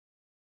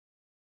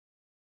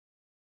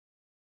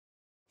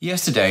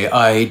Yesterday,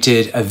 I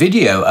did a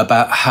video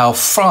about how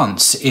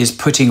France is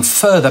putting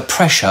further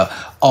pressure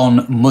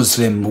on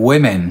Muslim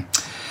women.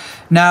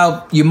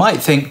 Now, you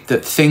might think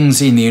that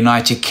things in the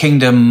United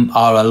Kingdom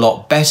are a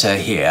lot better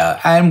here,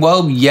 and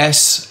well,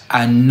 yes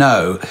and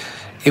no.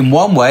 In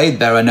one way,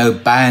 there are no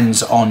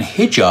bans on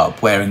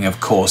hijab wearing,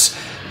 of course,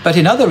 but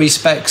in other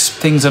respects,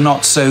 things are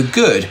not so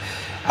good.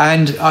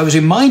 And I was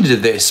reminded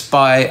of this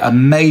by a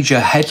major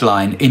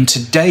headline in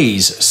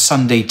today's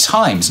Sunday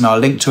Times, and I'll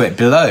link to it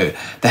below.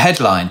 The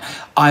headline,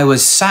 "I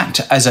was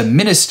sacked as a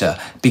minister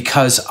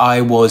because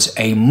I was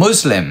a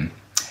Muslim."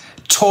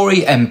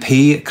 Tory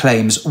MP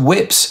claims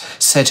whips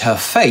said her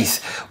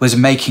faith was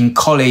making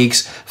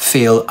colleagues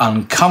feel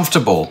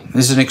uncomfortable.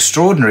 This is an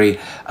extraordinary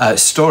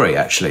story,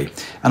 actually,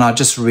 and I'll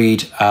just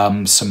read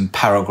some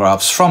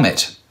paragraphs from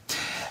it.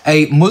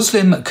 A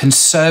Muslim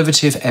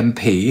Conservative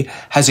MP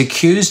has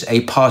accused a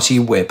party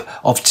whip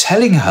of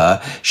telling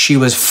her she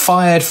was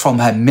fired from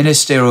her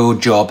ministerial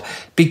job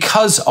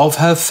because of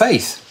her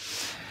faith.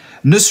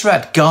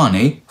 Nusrat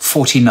Ghani,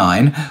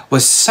 49,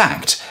 was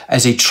sacked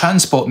as a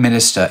transport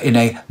minister in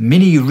a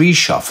mini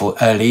reshuffle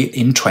early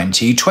in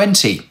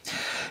 2020.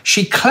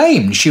 She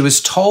claimed she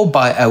was told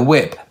by a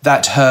whip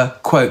that her,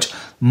 quote,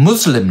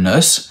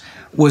 Muslimness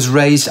was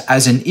raised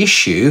as an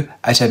issue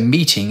at a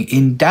meeting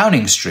in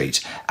Downing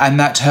Street, and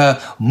that her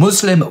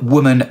Muslim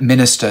woman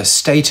minister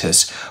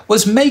status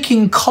was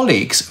making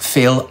colleagues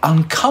feel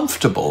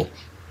uncomfortable,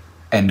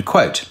 end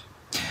quote.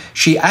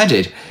 She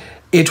added,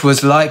 "It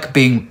was like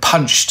being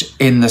punched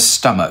in the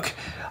stomach.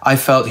 I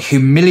felt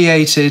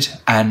humiliated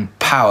and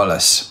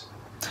powerless."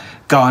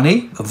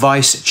 Ghani,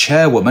 vice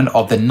chairwoman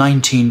of the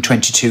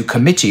 1922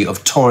 committee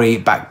of Tory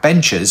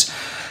backbenchers,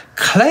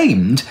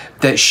 claimed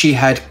that she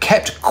had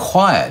kept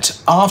quiet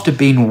after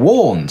being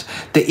warned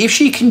that if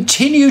she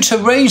continued to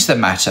raise the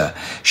matter,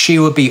 she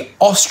would be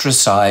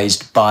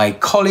ostracised by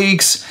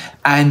colleagues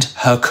and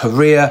her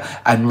career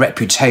and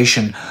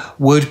reputation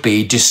would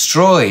be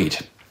destroyed.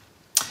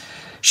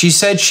 She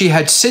said she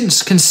had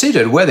since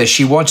considered whether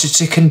she wanted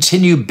to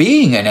continue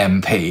being an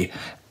MP,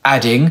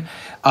 adding,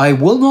 "I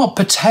will not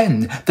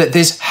pretend that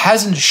this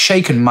hasn't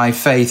shaken my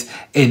faith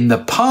in the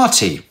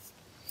party."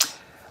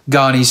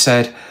 Ghani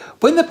said,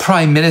 "When the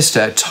Prime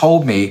Minister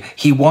told me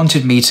he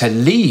wanted me to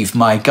leave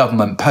my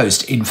government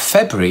post in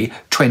February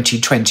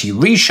 2020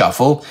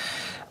 reshuffle,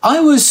 I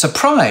was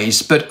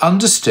surprised but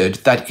understood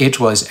that it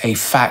was a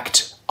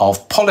fact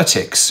of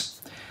politics."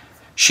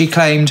 She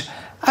claimed,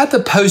 "At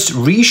the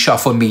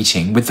post-reshuffle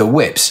meeting with the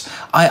whips,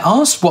 I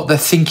asked what the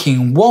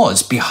thinking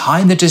was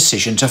behind the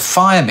decision to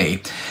fire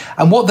me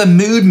and what the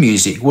mood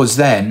music was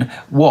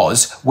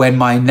when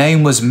my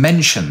name was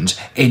mentioned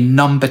in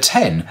number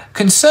 10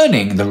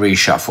 concerning the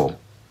reshuffle.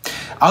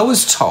 I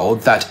was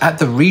told that at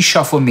the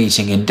reshuffle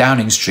meeting in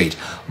Downing Street,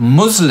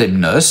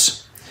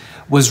 Muslimness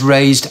was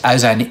raised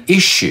as an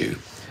issue,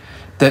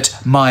 that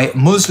my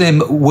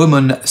Muslim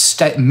woman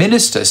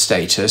minister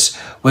status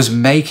was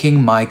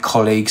making my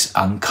colleagues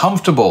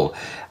uncomfortable,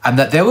 and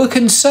that there were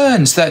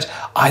concerns that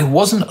I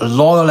wasn't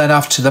loyal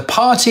enough to the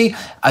party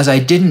as I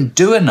didn't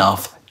do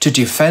enough to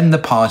defend the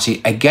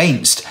party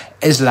against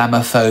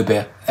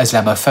Islamophobia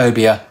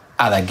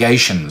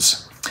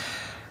allegations."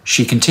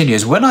 She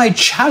continues, "When I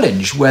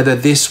challenged whether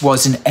this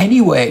was in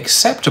any way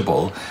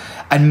acceptable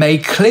and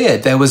made clear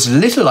there was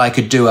little I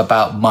could do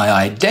about my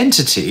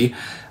identity,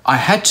 I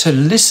had to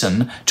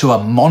listen to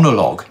a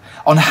monologue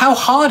on how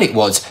hard it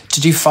was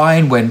to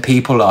define when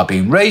people are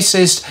being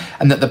racist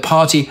and that the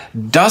party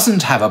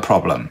doesn't have a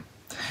problem.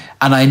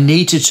 And I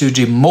needed to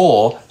do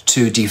more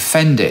to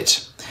defend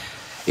it.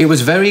 It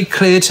was very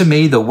clear to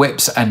me the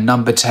whips and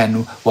number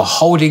 10 were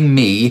holding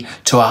me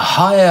to a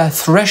higher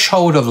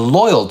threshold of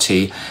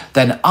loyalty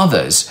than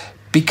others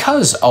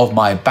because of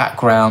my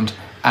background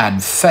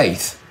and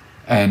faith,"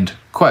 end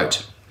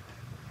quote.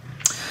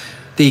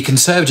 The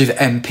Conservative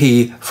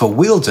MP for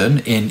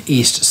Wealdon in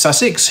East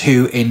Sussex,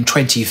 who in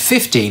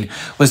 2015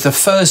 was the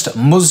first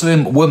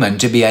Muslim woman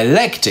to be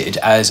elected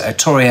as a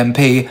Tory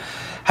MP,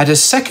 had a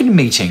second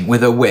meeting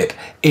with a whip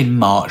in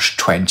March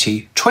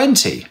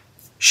 2020.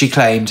 She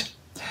claimed,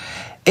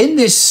 "In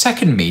this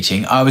second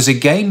meeting, I was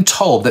again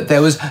told that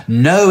there was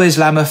no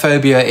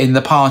Islamophobia in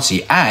the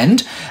party,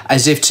 and,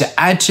 as if to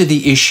add to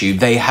the issue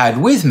they had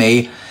with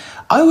me,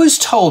 I was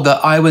told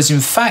that I was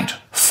in fact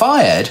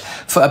fired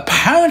for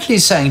apparently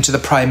saying to the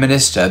Prime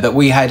Minister that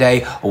we had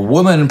a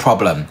woman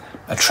problem,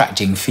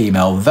 attracting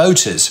female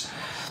voters.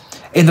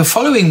 In the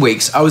following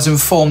weeks, I was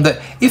informed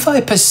that if I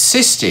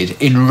persisted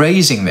in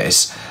raising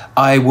this,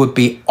 I would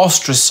be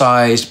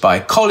ostracised by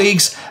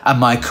colleagues and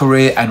my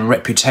career and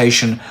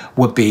reputation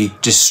would be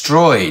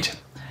destroyed."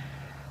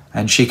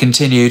 And she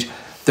continued,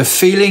 "The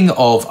feeling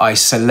of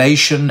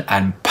isolation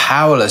and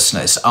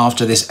powerlessness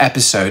after this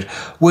episode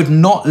would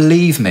not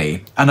leave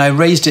me, and I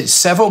raised it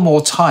several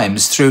more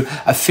times through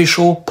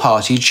official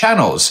party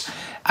channels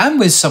and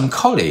with some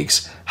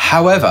colleagues.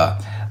 However,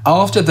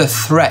 after the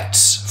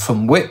threats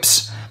from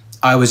whips,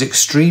 I was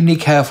extremely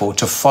careful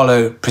to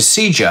follow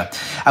procedure.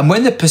 And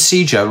when the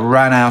procedure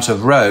ran out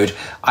of road,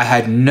 I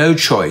had no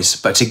choice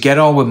but to get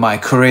on with my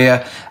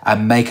career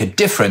and make a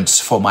difference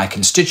for my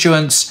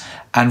constituents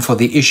and for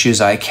the issues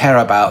I care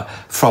about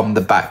from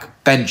the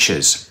back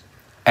benches.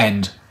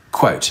 End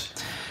quote.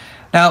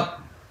 Now,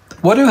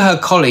 what do her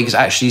colleagues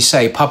actually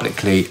say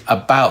publicly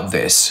about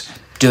this?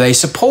 Do they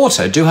support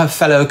her? Do her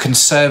fellow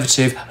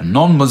Conservative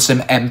non-Muslim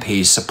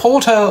MPs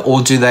support her,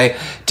 or do they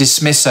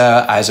dismiss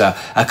her as a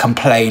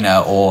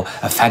complainer or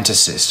a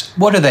fantasist?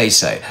 What do they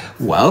say?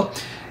 Well,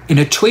 in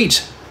a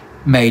tweet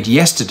made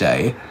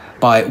yesterday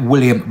by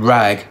William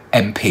Ragg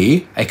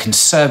MP, a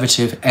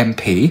Conservative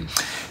MP,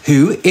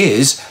 who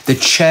is the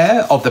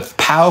chair of the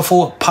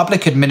powerful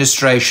Public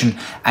Administration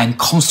and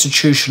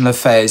Constitutional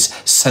Affairs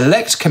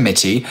Select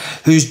Committee,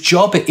 whose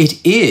job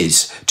it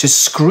is to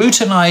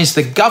scrutinise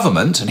the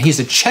government, and he's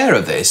the chair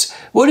of this.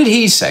 What did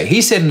he say?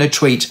 He said in a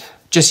tweet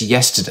just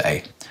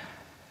yesterday,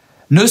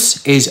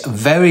 "Nus is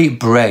very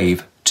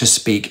brave to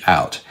speak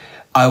out.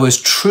 I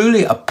was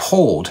truly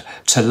appalled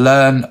to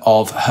learn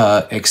of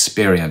her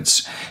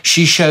experience.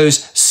 She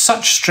shows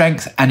such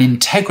strength and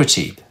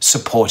integrity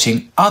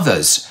supporting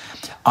others.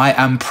 I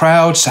am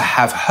proud to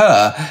have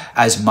her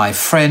as my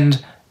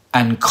friend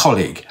and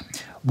colleague.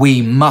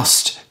 We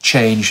must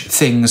change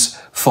things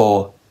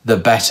for the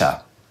better."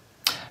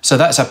 So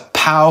that's a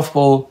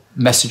powerful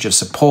message of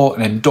support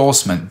and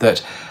endorsement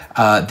that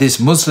this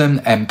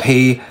Muslim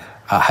MP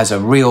has a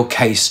real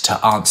case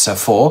to answer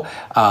for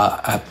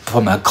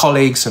from her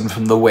colleagues and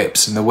from the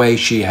whips and the way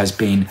she has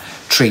been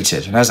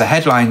treated. And as the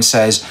headline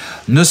says,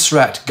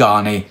 Nusrat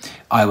Ghani,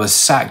 I was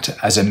sacked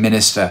as a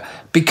minister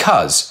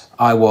because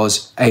I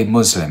was a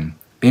Muslim.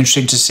 Be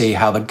interesting to see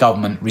how the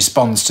government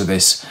responds to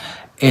this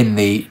in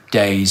the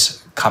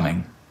days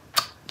coming.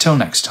 Till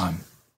next time.